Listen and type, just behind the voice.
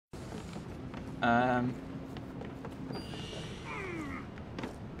You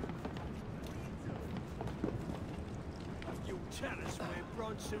tell us where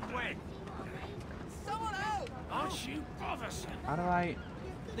Bronson went. Someone out! Aren't you bothersome? How do I...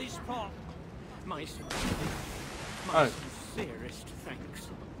 This part, my Oh. sincerest thanks.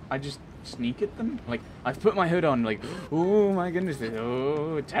 I just sneak at them? Like, I've put my hood on, like, oh my goodness,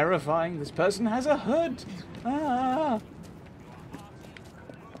 oh, terrifying, this person has a hood! Ah!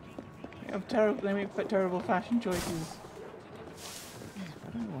 They make terrible fashion choices.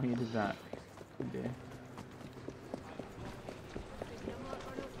 I don't know why you did that. Oh dear.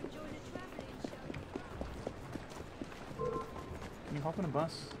 Can you hop on a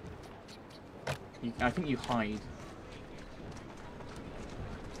bus? I think you hide.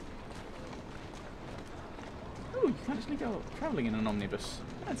 Oh, you can actually go travelling in an omnibus.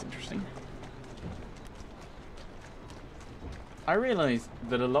 That's interesting. I realise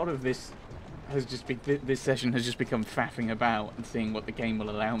that a lot of this has just this session has just become faffing about and seeing what the game will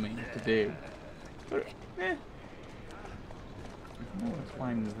allow me to do. But eh. Let's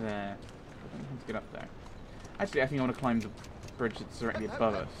climb there. Let's get up there. Actually, I think I want to climb the bridge that's directly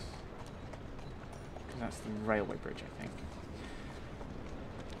above us. Because that's the railway bridge, I think.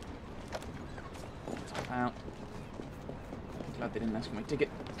 Let's hop out. I'm glad they didn't ask for my ticket.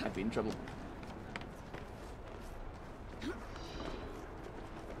 I'd be in trouble.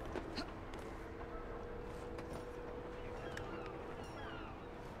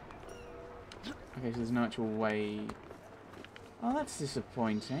 Okay, so there's no actual way... Oh, that's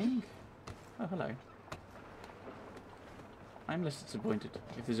disappointing. Oh, hello. I'm less disappointed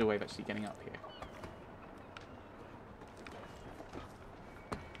if there's a way of actually getting up here.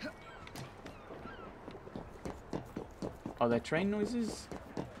 Are there train noises?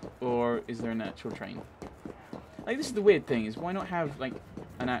 Or is there an actual train? Like, this is the weird thing, is why not have, like,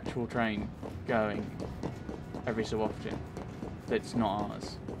 an actual train going every so often that's not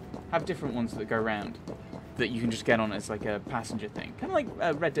ours? Have different ones that go around that you can just get on as, like, a passenger thing. Kind of like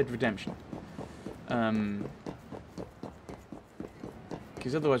Red Dead Redemption.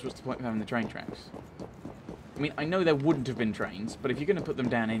 Because otherwise, what's the point of having the train tracks? I mean, I know there wouldn't have been trains, but if you're going to put them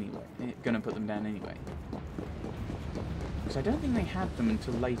down anyway, Because I don't think they had them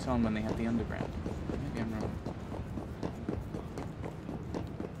until late on when they had the underground. Maybe I'm wrong.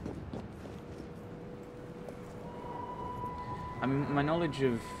 I mean, my knowledge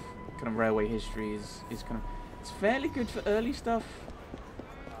of kind of railway history is kind of... It's fairly good for early stuff.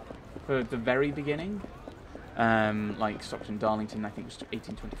 For the very beginning. Like Stockton-Darlington, I think was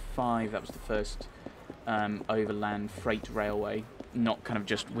 1825. That was the first overland freight railway. Not kind of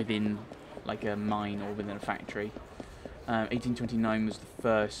just within like a mine or within a factory. 1829 was the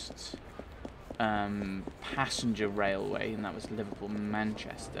first passenger railway, and that was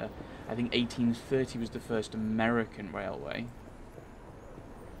Liverpool-Manchester. I think 1830 was the first American railway.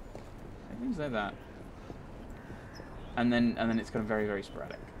 Things like that. And then it's kind of very, very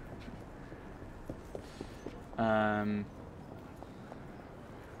sporadic. So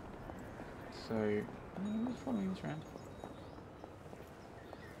who's following this around?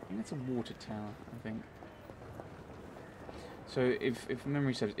 I think that's a water tower, I think. So if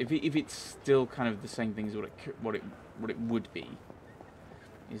memory serves, if it's still kind of the same thing as what it would be,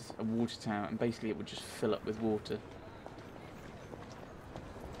 is a water tower, and basically it would just fill up with water.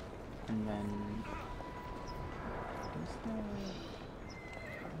 And then...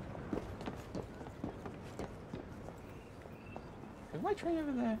 Is my train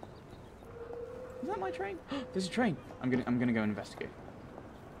over there? Is that my train? There's a train! I'm gonna go investigate.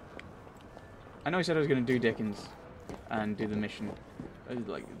 I know I said I was gonna do Dickens and do the mission,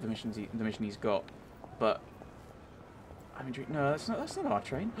 like the mission he's got, but I'm intrigued. No, that's not our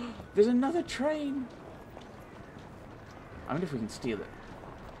train. There's another train. I wonder if we can steal it.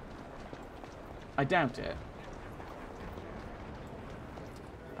 I doubt it.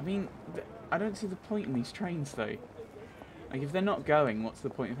 I mean, I don't see the point in these trains, though. Like, if they're not going, what's the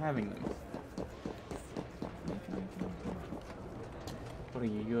point of having them? What are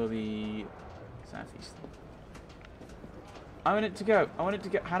you? You're the southeast. I want it to go. I want it to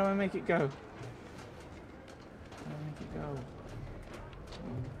go. How do I make it go? How do I make it go?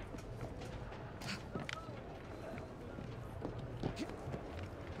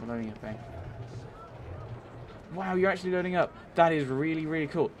 We're loading up, eh? Wow, you're actually loading up. That is really, really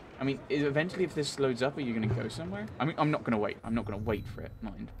cool. I mean, eventually if this loads up, are you going to go somewhere? I mean, I'm not going to wait. I'm not going to wait for it,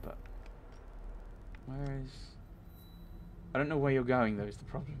 mind, but... Where is... I don't know where you're going, though, is the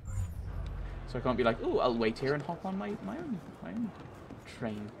problem. So I can't be like, oh, I'll wait here and hop on my own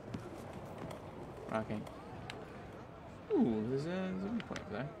train. Okay. Ooh, there's a point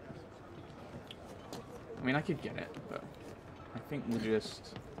there. I mean, I could get it, but I think we'll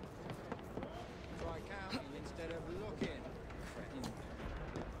just... Try counting instead of looking.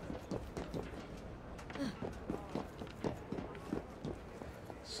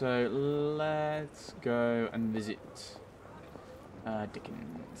 So let's go and visit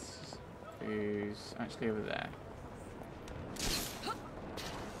Dickens, who's actually over there.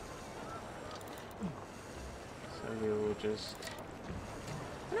 So we'll just...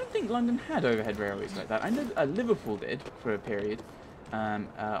 I don't think London had overhead railways like that. I know Liverpool did for a period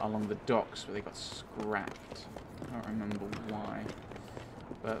along the docks, but they got scrapped. I don't remember why.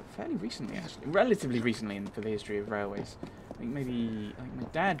 But fairly recently, actually. Relatively recently for the history of railways. I think maybe... I think my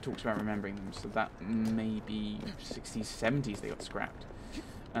dad talks about remembering them, so that maybe 60s, 70s they got scrapped.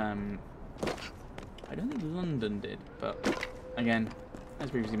 I don't think London did, but again,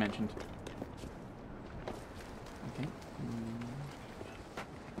 as previously mentioned. Okay.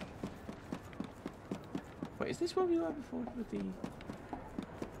 Wait, is this where we were before with the...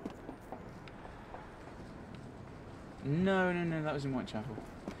 No, that was in Whitechapel.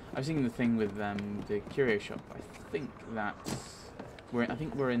 I was thinking the thing with the curio shop. I think that's... I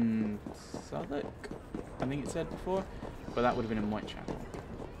think we're in Southwark, I think it said before, but that would have been in Whitechapel.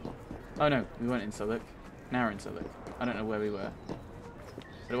 Oh no, we weren't in Southwark. Now we're in Southwark. I don't know where we were,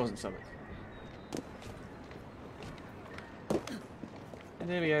 but it wasn't Southwark. And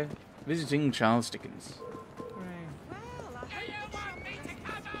there we go, visiting Charles Dickens.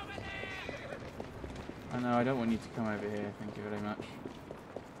 I know, I don't want you to come over here, thank you very much.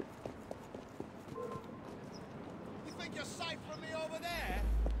 You think you're safe from me over there?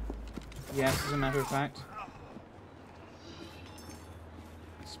 Yes, as a matter of fact.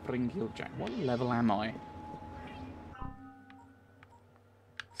 Spring-heeled Jack. What level am I?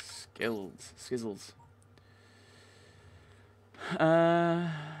 Skizzles.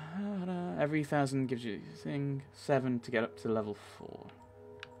 Every 1,000 gives you a thing. 7 to get up to level 4.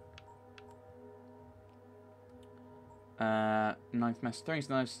 9th mass throwing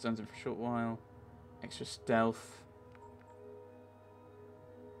knives stuns him for a short while. Extra stealth.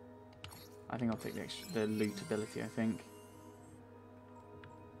 I think I'll take the loot ability, I think.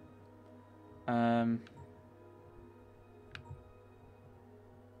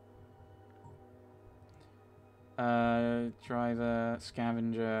 Driver,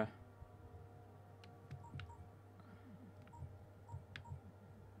 scavenger.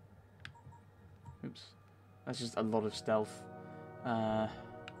 Oops. That's just a lot of stealth. EV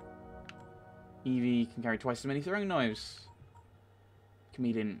can carry twice as many throwing knives.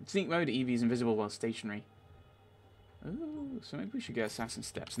 Comedian. Sneak mode, EV is invisible while stationary. Ooh, so maybe we should get assassin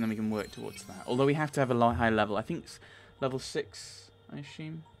steps and then we can work towards that. Although we have to have a high level. I think it's level 6, I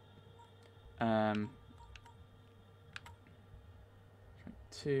assume.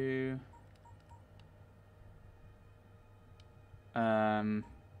 2. Trying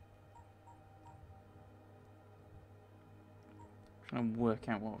to work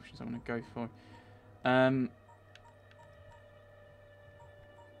out what options I want to go for.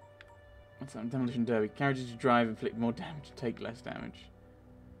 What's that? Demolition Derby. Carriages to drive, inflict more damage, take less damage.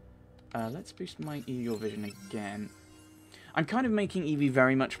 Let's boost my eagle vision again. I'm kind of making Evie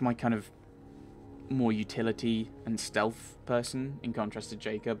very much my kind of more utility and stealth person, in contrast to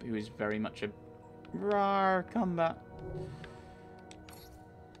Jacob, who is very much a rawr combat.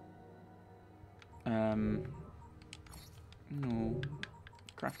 No.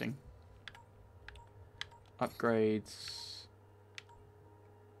 Crafting. Upgrades.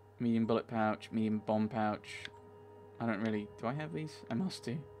 Medium bullet pouch, medium bomb pouch. I don't really... Do I have these? I must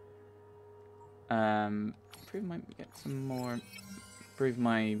do. Improve my... Get some more... Improve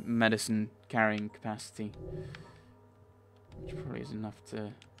my medicine carrying capacity. Which probably is enough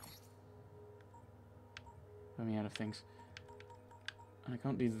to... Put me out of things. And I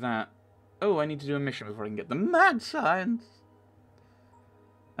can't do that. Oh, I need to do a mission before I can get the mad science.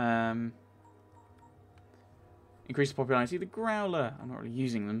 Increase the popularity of the Growler. I'm not really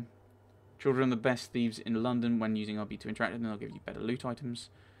using them. Children are the best thieves in London. When using RB to interact with them, they'll give you better loot items.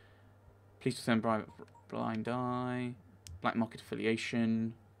 Police will send blind eye. Black market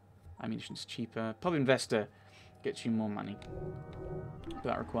affiliation. Ammunition's cheaper. Pub investor gets you more money. But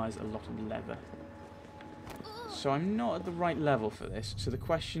that requires a lot of leather. So I'm not at the right level for this. So the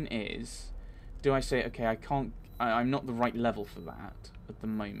question is, do I say, okay, I'm not the right level for that at the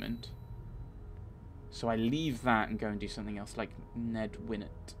moment. So I leave that and go and do something else, like Ned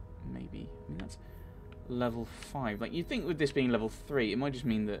Winnett, maybe. I mean, that's level 5. Like, you'd think with this being level 3, it might just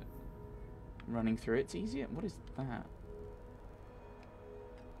mean that running through it's easier. What is that?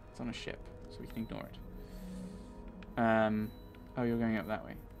 It's on a ship, so we can ignore it. Oh, you're going up that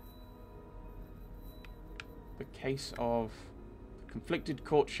way. The case of conflicted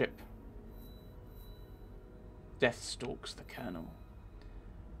courtship. Death stalks the Colonel.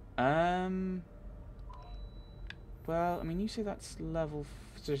 Well, I mean, you say that's level...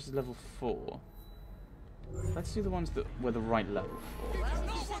 just level 4. Let's do the ones that were the right level for.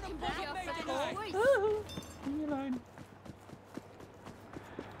 Oh, leave me alone.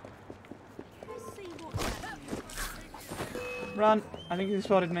 Run! I think he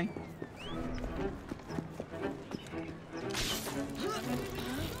spotted me.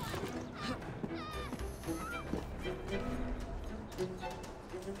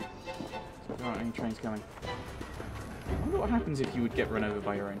 So there aren't any trains coming. I wonder what happens if you would get run over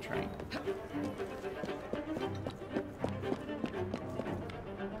by your own train.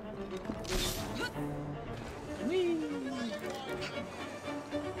 Whee!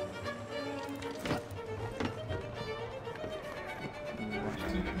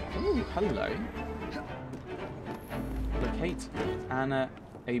 Ooh, hello. Locate Anna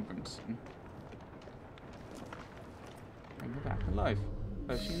Abramson. Bring her back alive.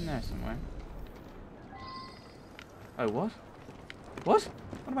 Oh, she's in there somewhere. Oh, what? What?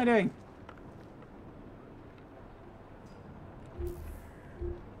 What am I doing?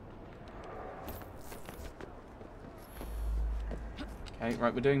 Okay,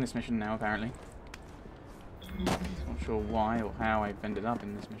 right, we're doing this mission now, apparently. Not sure why or how I've ended up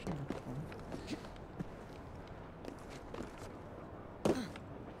in this mission.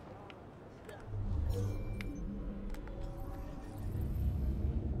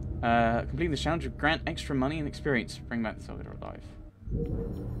 Completing the challenge would grant extra money and experience. Bring back the target alive.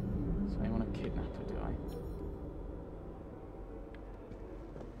 So I want to kidnap her, do I?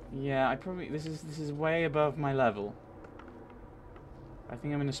 Yeah, I probably... This is way above my level. I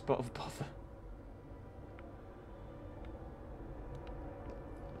think I'm in a spot of bother.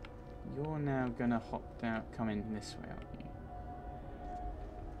 You're now gonna hop down, come in this way, aren't you?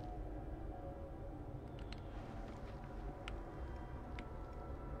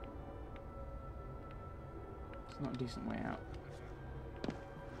 It's not a decent way out.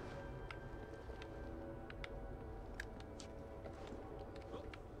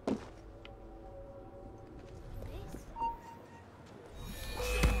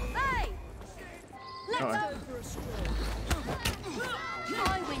 Hey! Let's Uh-oh. go for a stroll.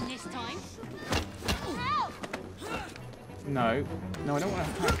 I win this time. Help! No. No, I don't want to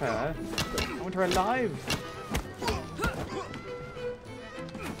attack her. I want her alive.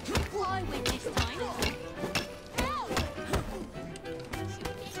 I win this time. Help!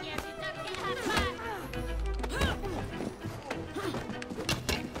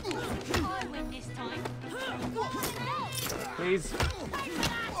 I win this time. Help! Please.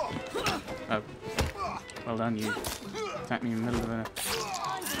 Oh. Well done, you attacked me in the middle of a... I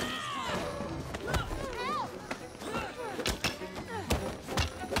win this time. Help!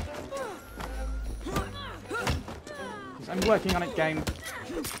 I'm working on it, game.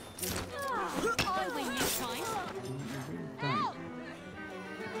 I win this time. Don't.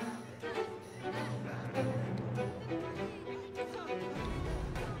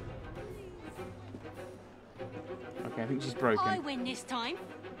 Okay, I think she's broken. I win this time.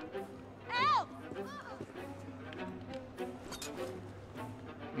 Help!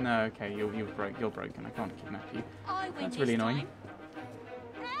 No, okay, you're broken. I can't kidnap you. I win That's this really annoying. time.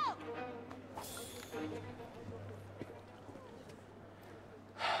 Help!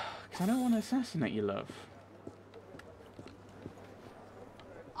 Because I don't want to assassinate you, love.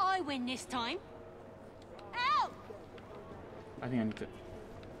 I win this time. Help! I think I need to...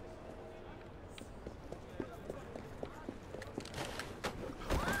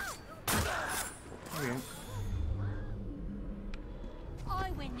 There we go.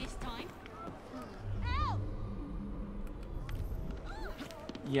 I win this time. Help!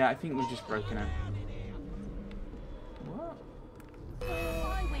 Yeah, I think we've just broken her. What?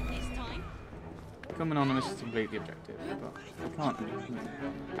 I win this time. Come anonymous to complete the objective, but I can't.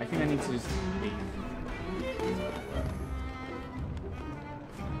 I think I need to just leave.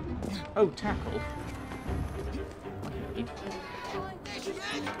 Oh, tackle. What do you need?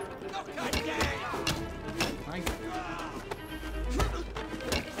 Nice.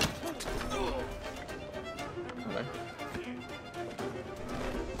 Hello.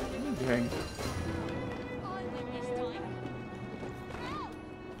 What are you doing? I win this time.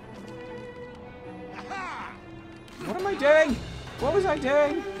 Help! What am I doing? What was I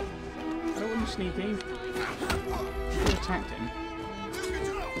doing? I don't want to sneak in. You attacked him.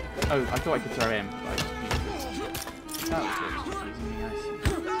 Oh, I thought I could throw him. But I just used it. That was what's confusing me, I see. I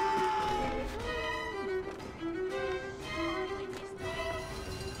win this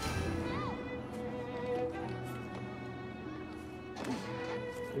time. Help!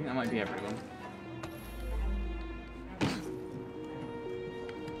 I think that might be everyone.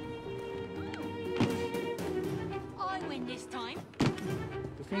 I win this time.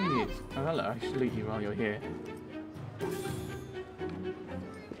 The thing is... Oh, hello. I should loot you while you're here.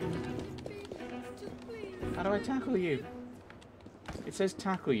 How do I tackle you? It says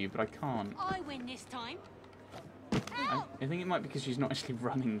tackle you, but I can't. I win this time. I think it might be because she's not actually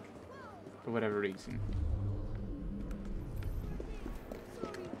running for whatever reason.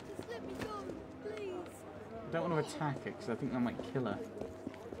 Just let me go, please. I don't want to attack her because I think that might kill her.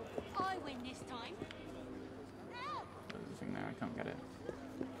 I win this time. There's a thing there, I can't get it.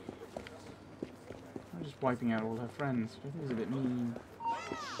 I'm just wiping out all her friends, which I think is a bit mean.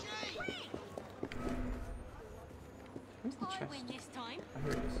 Where's the I chest? win this time. Oh,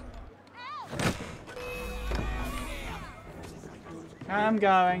 here it is. I'm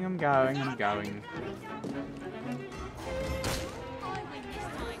going. I win this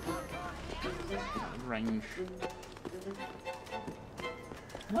time. Range.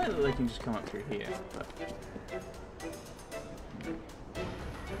 I like that they can just come up through here, but...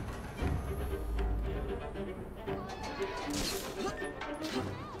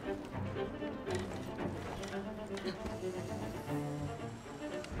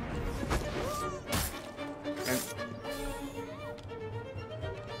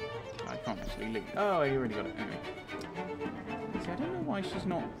 I can't actually loot. Oh, I already got it. Anyway. See, I don't know why she's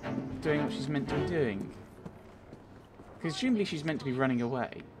not doing what she's meant to be doing. Because presumably she's meant to be running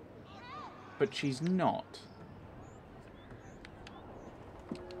away. But she's not.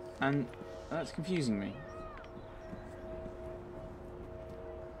 And that's confusing me.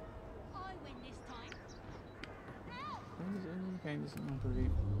 I win this time. Okay, this is not really...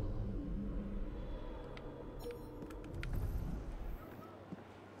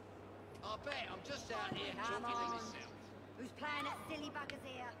 I bet I'm just out here Come talking to on. myself. Who's playing at silly buggers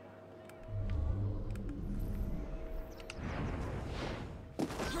here?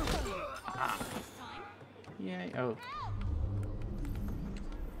 This time. Yay. Oh.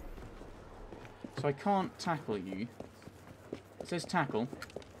 So I can't tackle you. It says tackle.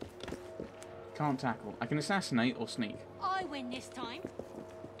 Can't tackle. I can assassinate or sneak. I win this time.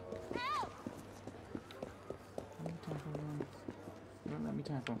 Don't let me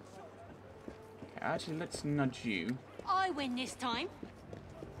tackle. Okay, actually, let's nudge you. I win this time.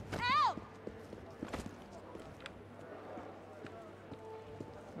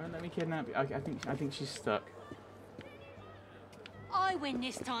 Won't let me kidnap you. I think she's stuck. I win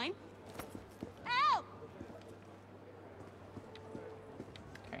this time.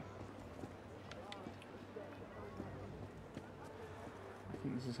 Okay. I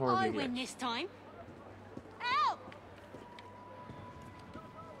think this is horribly I win glitched. this time.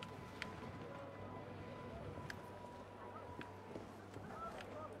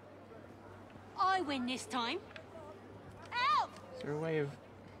 I win this time. Is there a way of...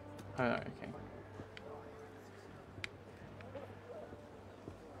 Oh, okay.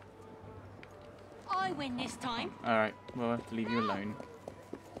 I win this time. Alright, well, I'll have to leave you alone.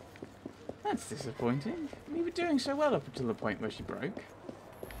 That's disappointing. We were doing so well up until the point where she broke.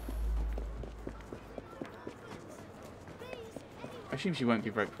 I assume she won't be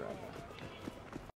broke forever.